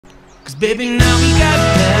'Cause baby, now we got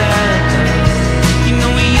better. You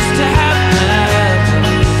know we used to have better.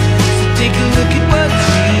 So take a look at what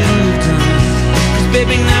you've done. 'Cause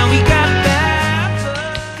baby, now we got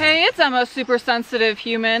better. Hey, it's Emma, super sensitive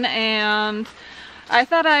human, and I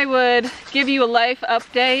thought I would give you a life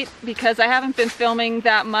update because I haven't been filming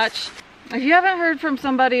that much. If you haven't heard from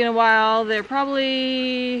somebody in a while, they're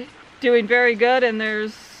probably doing very good and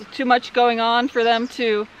there's too much going on for them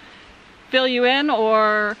to fill you in,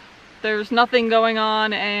 or there's nothing going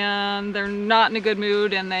on and they're not in a good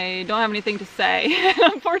mood and they don't have anything to say.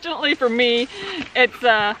 Unfortunately for me, it's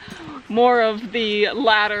more of the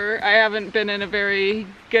latter. I haven't been in a very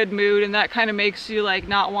good mood, and that kind of makes you like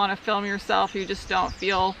not want to film yourself. You just don't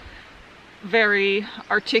feel very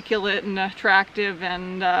articulate and attractive,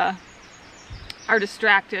 and are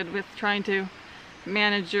distracted with trying to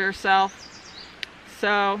manage yourself.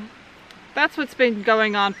 So that's what's been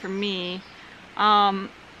going on for me.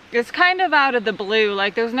 It's kind of out of the blue.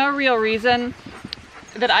 Like, there's no real reason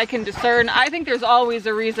that I can discern. I think there's always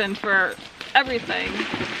a reason for everything,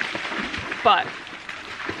 but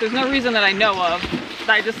there's no reason that I know of.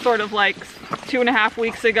 I just sort of like 2.5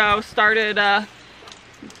 weeks ago started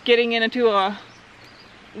getting into a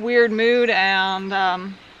weird mood, and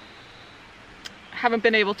haven't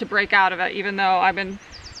been able to break out of it, even though I've been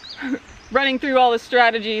running through all the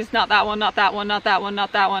strategies. Not that one, not that one, not that one,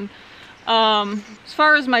 not that one. As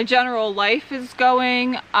far as my general life is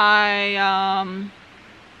going, I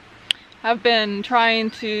have been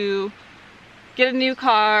trying to get a new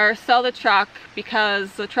car, sell the truck,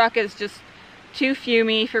 because the truck is just too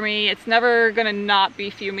fumey for me. It's never gonna not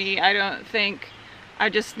be fumey, I don't think. I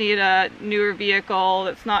just need a newer vehicle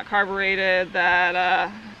that's not carbureted,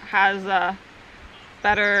 that has a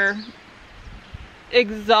better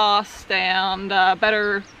exhaust and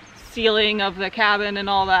better sealing of the cabin and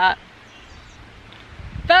all that.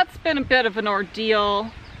 That's been a bit of an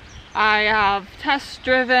ordeal. I have test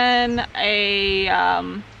driven a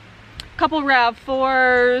couple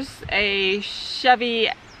RAV4s, a Chevy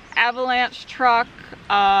Avalanche truck,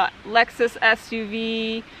 Lexus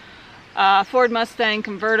SUV, Ford Mustang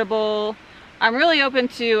convertible. I'm really open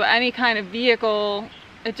to any kind of vehicle.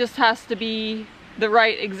 It just has to be the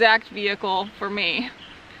right exact vehicle for me.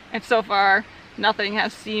 And so far, nothing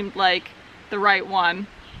has seemed like the right one.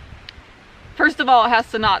 First of all, it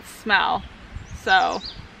has to not smell. So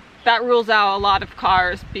that rules out a lot of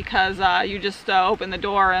cars, because you just open the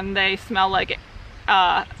door and they smell like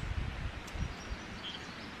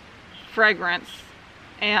fragrance,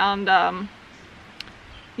 and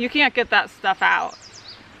you can't get that stuff out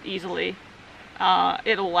easily.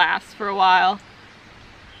 It'll last for a while.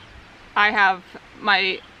 I have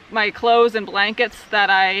my clothes and blankets that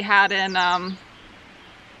I had in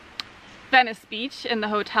Venice Beach in the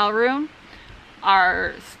hotel room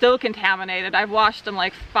are still contaminated. I've washed them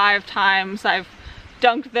like 5 times. I've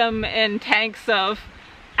dunked them in tanks of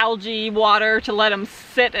algae water to let them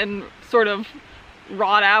sit and sort of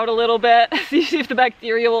rot out a little bit. See if the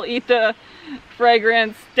bacteria will eat the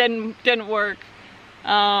fragrance. Didn't work.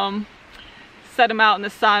 Set them out in the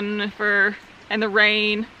sun and the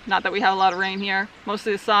rain. Not that we have a lot of rain here.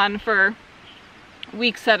 Mostly the sun for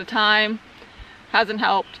weeks at a time. Hasn't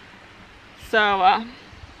helped. So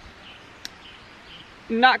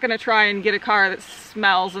I'm not gonna try and get a car that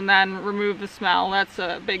smells and then remove the smell. That's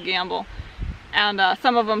a big gamble. And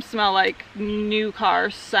some of them smell like new car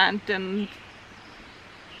scent, and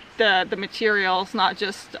the materials, not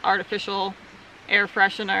just artificial air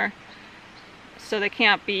freshener, so they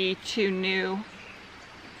can't be too new.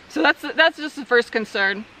 So that's just the first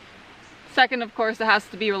concern. Second, of course, it has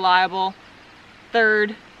to be reliable.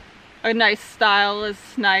 Third, a nice style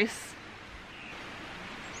is nice.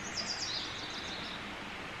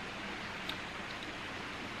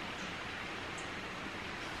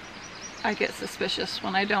 I get suspicious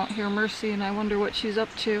when I don't hear Mercy, and I wonder what she's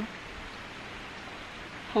up to.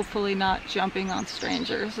 Hopefully not jumping on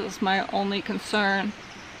strangers is my only concern.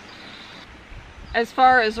 As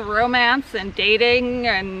far as romance and dating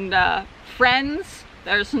and friends,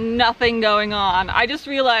 there's nothing going on. I just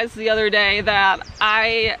realized the other day that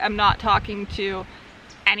I am not talking to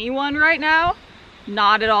anyone right now.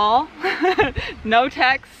 Not at all. No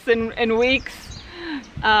texts in weeks.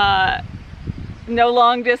 No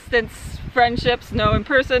long distance friendships, no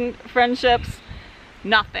in-person friendships,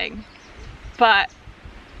 nothing. But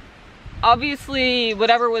obviously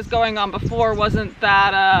whatever was going on before wasn't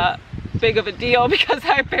that big of a deal, because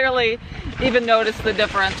I barely even noticed the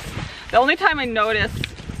difference. The only time I notice,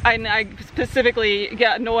 I specifically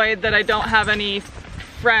get annoyed that I don't have any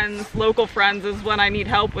friends, local friends, is when I need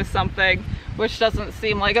help with something, which doesn't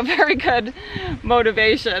seem like a very good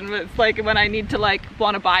motivation. It's like when I need to like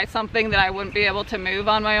want to buy something that I wouldn't be able to move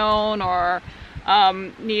on my own, or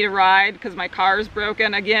need a ride because my car is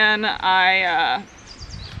broken again, I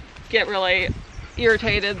get really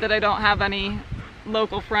irritated that I don't have any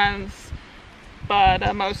local friends.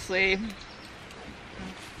 But mostly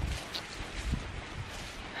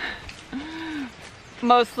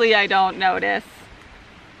I don't notice.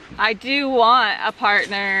 I do want a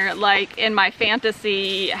partner. Like in my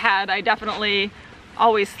fantasy head, I definitely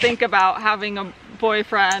always think about having a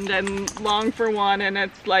boyfriend and long for one, and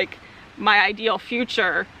it's like my ideal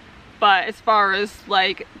future. But as far as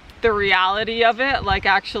like the reality of it, like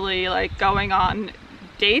actually like going on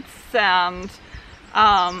dates and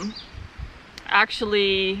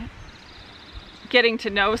actually getting to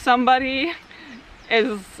know somebody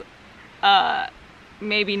is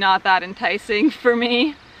maybe not that enticing for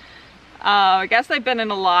me. I guess I've been in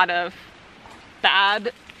a lot of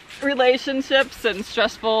bad relationships and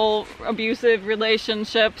stressful, abusive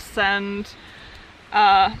relationships, and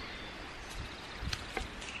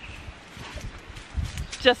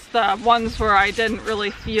just ones where I didn't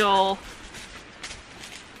really feel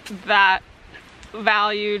that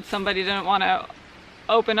valued. Somebody didn't want to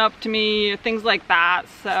open up to me, things like that.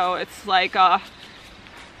 So it's like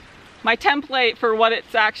my template for what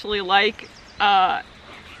it's actually like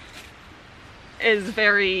is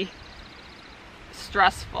very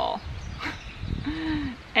stressful.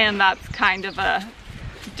 And that's kind of a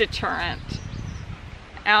deterrent.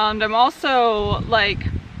 And I'm also like,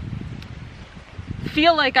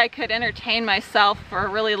 feel like I could entertain myself for a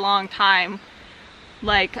really long time.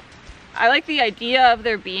 Like, I like the idea of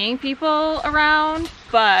there being people around,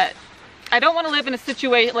 but I don't want to live in a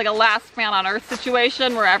situation like a last man on earth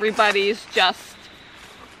situation where everybody's just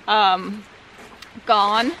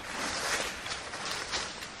gone.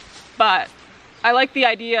 But I like the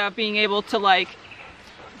idea of being able to like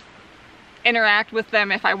interact with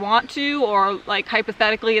them if I want to, or like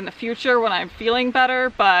hypothetically in the future when I'm feeling better.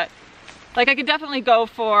 But like I could definitely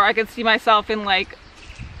I could see myself in like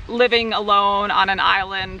living alone on an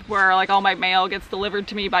island where like all my mail gets delivered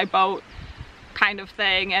to me by boat kind of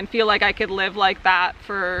thing, and feel like I could live like that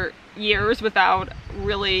for years without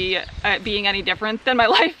really being any different than my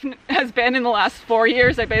life has been in the last 4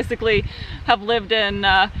 years. I basically have lived in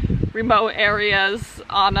remote areas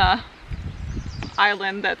on a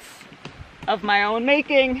island that's of my own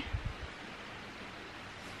making.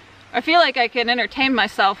 I feel like I can entertain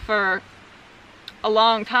myself for a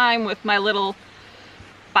long time with my little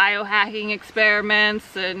biohacking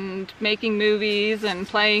experiments and making movies and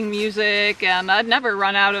playing music, and I'd never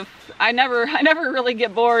run out of, I never really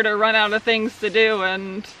get bored or run out of things to do,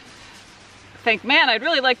 and think, man, I'd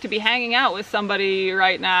really like to be hanging out with somebody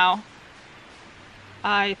right now.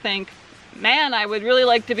 I think, man, I would really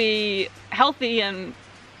like to be healthy and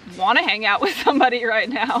want to hang out with somebody right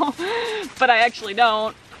now, but I actually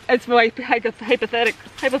don't. It's like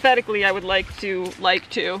hypothetically I would like to.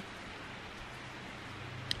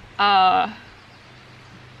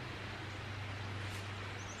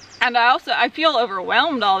 And I feel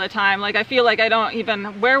overwhelmed all the time. Like I feel like I don't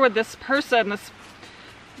even, where would this person,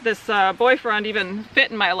 this boyfriend even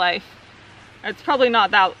fit in my life? It's probably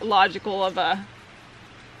not that logical of a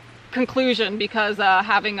conclusion, because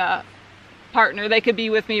having a partner, they could be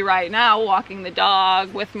with me right now walking the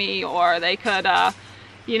dog with me, or they could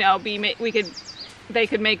you know, they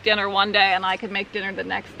could make dinner one day and I could make dinner the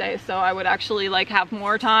next day, so I would actually like have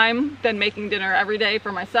more time than making dinner every day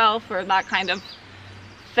for myself, or that kind of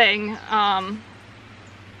thing.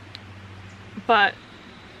 But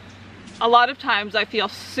a lot of times I feel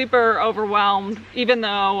super overwhelmed, even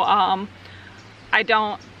though I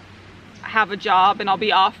don't have a job and I'll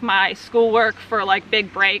be off my schoolwork for like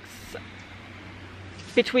big breaks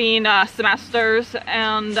between semesters,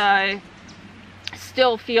 and I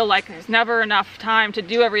still feel like there's never enough time to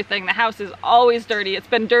do everything. The house is always dirty. It's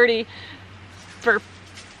been dirty for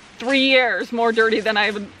 3 years, more dirty than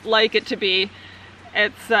I would like it to be.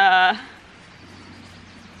 It's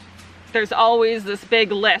there's always this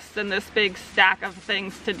big list and this big stack of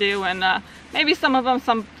things to do, and maybe some of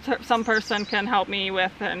them some person can help me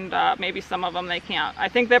with, and maybe some of them they can't. I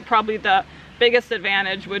think that probably the biggest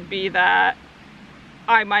advantage would be that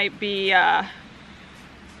I might be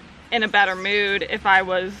in a better mood if I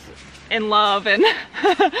was in love and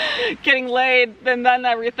getting laid, then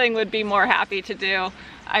everything would be more happy to do.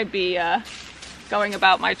 I'd be going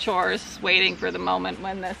about my chores, waiting for the moment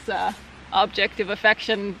when this object of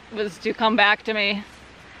affection was to come back to me.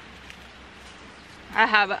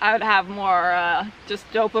 I would have more just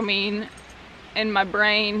dopamine in my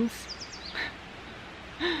brains.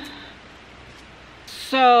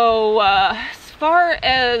 So as far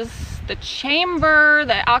as the chamber,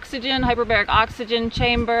 the oxygen, hyperbaric oxygen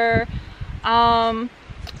chamber, I'm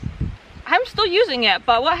still using it,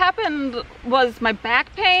 but what happened was my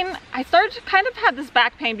back pain, I started to kind of had this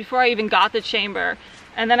back pain before I even got the chamber,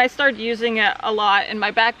 and then I started using it a lot, and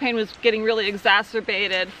my back pain was getting really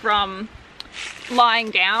exacerbated from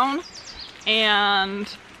lying down. And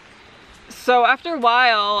so after a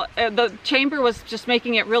while, the chamber was just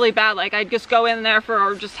making it really bad. Like, I'd just go in there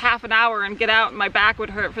for just half an hour and get out, and my back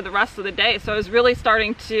would hurt for the rest of the day. So I was really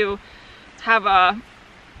starting to have a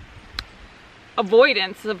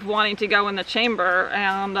avoidance of wanting to go in the chamber,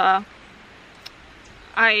 and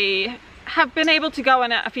I have been able to go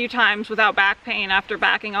in it a few times without back pain after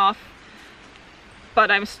backing off, but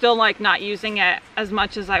I'm still like not using it as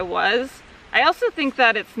much as I was. I also think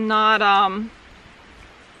that it's not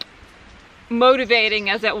motivating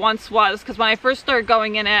as it once was, because when I first started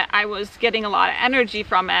going in it, I was getting a lot of energy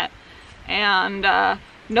from it and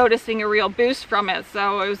noticing a real boost from it.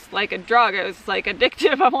 So it was like a drug. It was like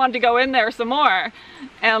addictive. I wanted to go in there some more,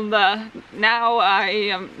 and now I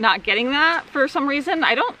am not getting that for some reason.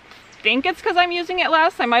 I don't think it's because I'm using it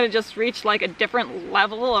less. I might have just reached like a different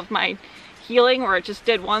level of my healing, where it just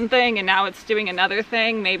did one thing and now it's doing another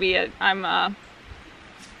thing. Maybe I'm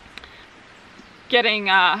getting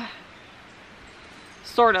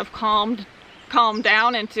sort of calmed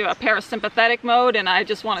down into a parasympathetic mode, and I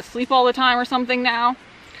just want to sleep all the time or something now.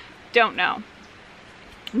 Don't know.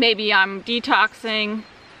 Maybe I'm detoxing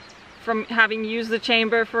from having used the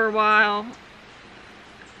chamber for a while.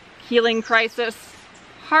 Healing crisis.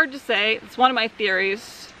 Hard to say. It's one of my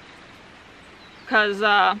theories, because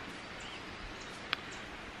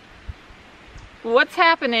what's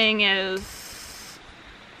happening is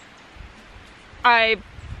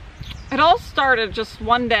it all started just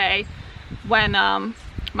one day when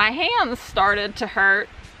my hands started to hurt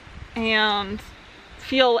and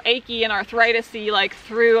feel achy and arthritis-y like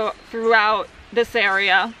throughout this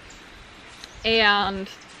area, and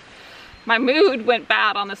my mood went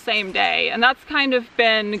bad on the same day, and that's kind of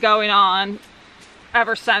been going on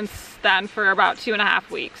ever since then for about 2.5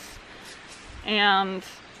 weeks. And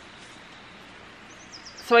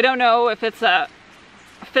so I don't know if it's a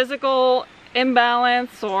physical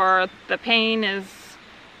imbalance or the pain is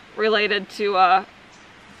related to a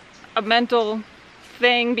mental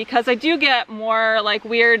thing, because I do get more like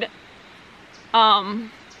weird,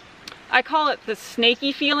 I call it the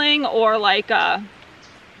snaky feeling, or like the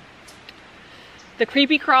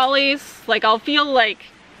creepy crawlies. Like, I'll feel like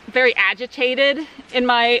very agitated in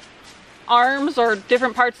my arms or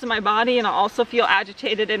different parts of my body, and I'll also feel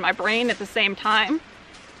agitated in my brain at the same time.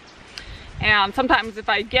 And sometimes if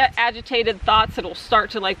I get agitated thoughts, it'll start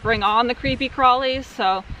to like bring on the creepy crawlies.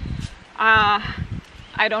 So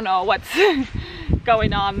I don't know what's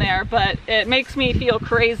going on there, but it makes me feel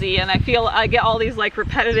crazy, and I get all these like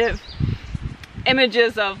repetitive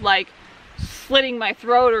images of like slitting my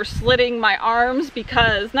throat or slitting my arms,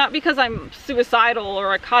 because not because I'm suicidal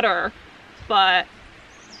or a cutter, but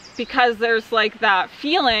because there's like that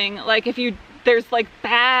feeling like there's like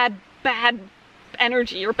bad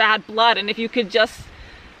energy or bad blood, and if you could just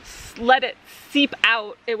let it seep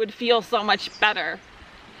out, it would feel so much better.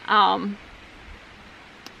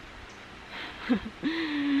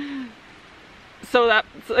 So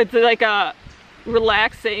it's like a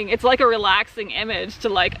relaxing image to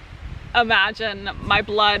like imagine my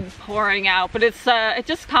blood pouring out, but it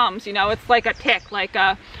just comes, you know. It's like a tic, like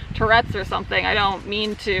a Tourette's or something. I don't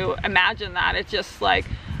mean to imagine that. It's just like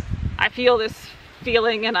I feel this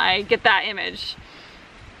feeling and I get that image,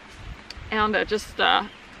 and it just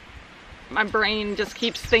my brain just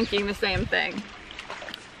keeps thinking the same thing.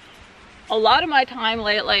 A lot of my time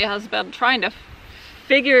lately has been trying to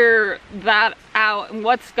figure that out and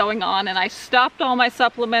what's going on, and I stopped all my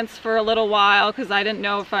supplements for a little while because I didn't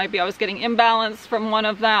know if I was getting imbalanced from one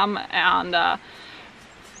of them, and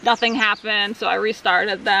nothing happened, so I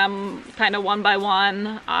restarted them kind of one by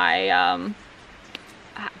one. I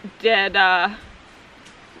did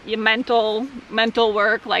mental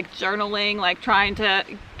work, like journaling, like trying to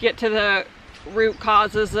get to the root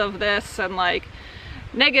causes of this, and like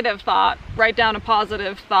negative thought, write down a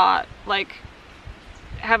positive thought, like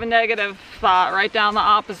have a negative thought, write down the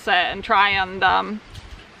opposite, and try and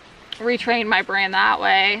retrain my brain that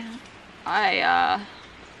way. I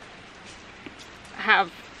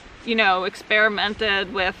have, you know,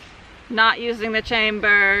 experimented with not using the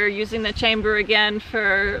chamber again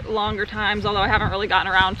for longer times, although I haven't really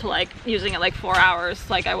gotten around to like using it like 4 hours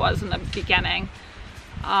like I was in the beginning.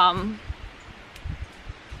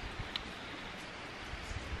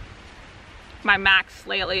 my max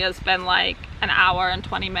lately has been like an hour and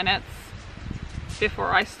 20 minutes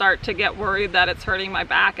before I start to get worried that it's hurting my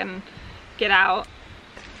back and get out.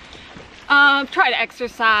 Tried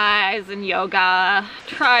exercise and yoga,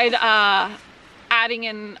 tried adding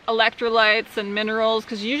in electrolytes and minerals,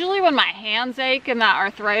 because usually when my hands ache in that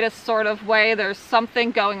arthritis sort of way, there's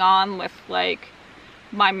something going on with like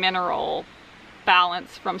my mineral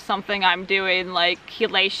balance from something I'm doing, like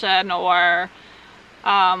chelation or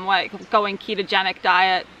like going ketogenic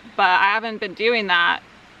diet, but I haven't been doing that,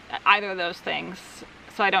 either of those things,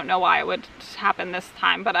 so I don't know why it would happen this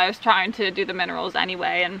time. But I was trying to do the minerals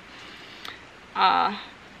anyway, and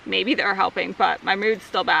maybe they're helping, but my mood's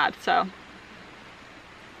still bad, so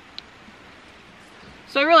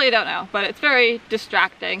I really don't know. But it's very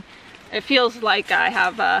distracting. It feels like I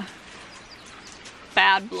have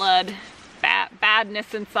bad blood,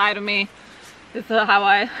 badness inside of me is how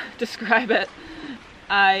I describe it.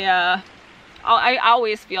 I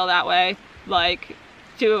always feel that way, like,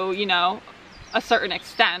 to, you know, a certain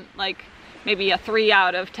extent, like maybe a 3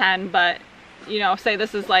 out of 10, but, you know, say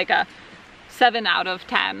this is like a 7 out of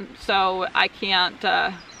 10, so I can't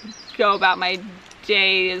go about my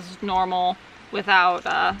day as normal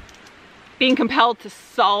without being compelled to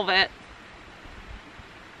solve it.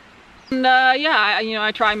 And yeah, you know,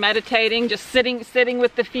 I try meditating, just sitting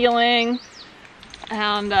with the feeling,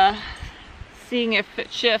 and seeing if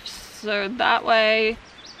it shifts or that way,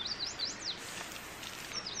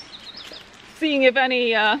 seeing if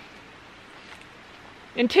any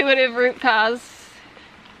intuitive root cause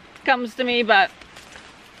comes to me, but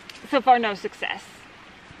so far no success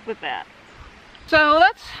with that. So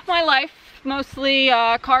that's my life, mostly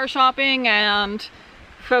car shopping and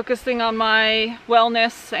focusing on my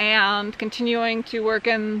wellness and continuing to work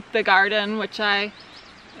in the garden, which I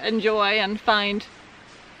enjoy and find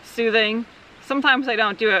soothing. Sometimes I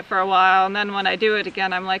don't do it for a while, and then when I do it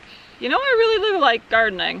again, I'm like, you know, I really like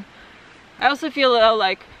gardening. I also feel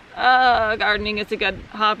like gardening is a good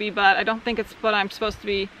hobby, but I don't think it's what I'm supposed to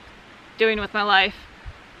be doing with my life.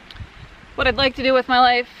 What I'd like to do with my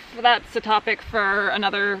life, that's a topic for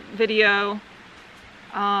another video.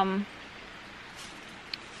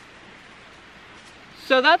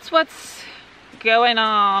 So that's what's going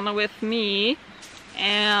on with me,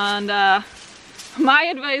 and my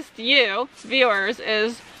advice to you, viewers,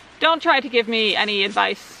 is don't try to give me any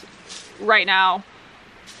advice right now,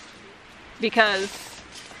 because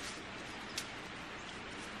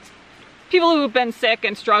people who've been sick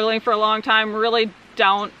and struggling for a long time really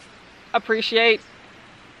don't appreciate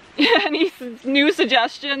any new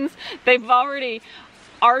suggestions. They've already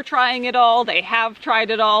are trying it all. They have tried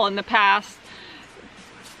it all in the past.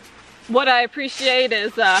 What I appreciate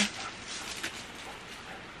is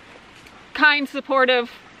kind,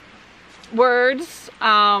 supportive words.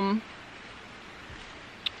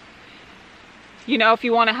 You know, if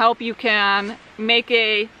you want to help, you can make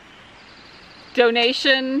a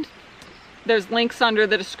donation. There's links under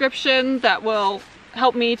the description that will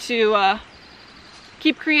help me to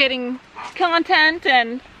keep creating content.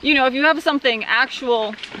 And, you know, if you have something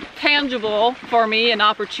actual, tangible for me, an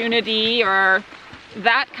opportunity or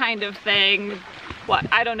that kind of thing, what,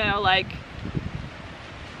 I don't know, like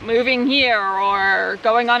moving here or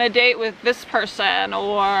going on a date with this person,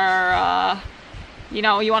 or you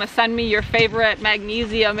know, you want to send me your favorite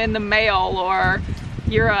magnesium in the mail, or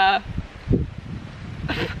you're a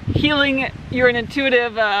you're an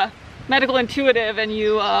intuitive, medical intuitive, and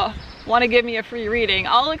you want to give me a free reading,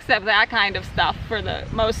 I'll accept that kind of stuff for the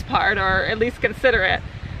most part, or at least consider it.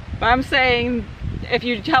 But I'm saying, if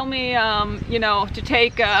you tell me, you know, to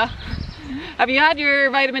take, have you had your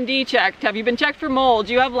vitamin D checked? Have you been checked for mold?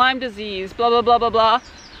 Do you have Lyme disease? Blah, blah, blah, blah, blah.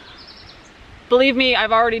 Believe me,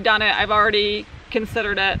 I've already done it. I've already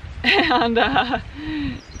considered it. And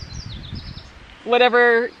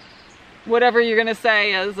whatever you're gonna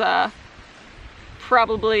say is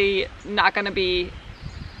probably not gonna be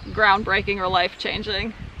groundbreaking or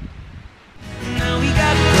life-changing.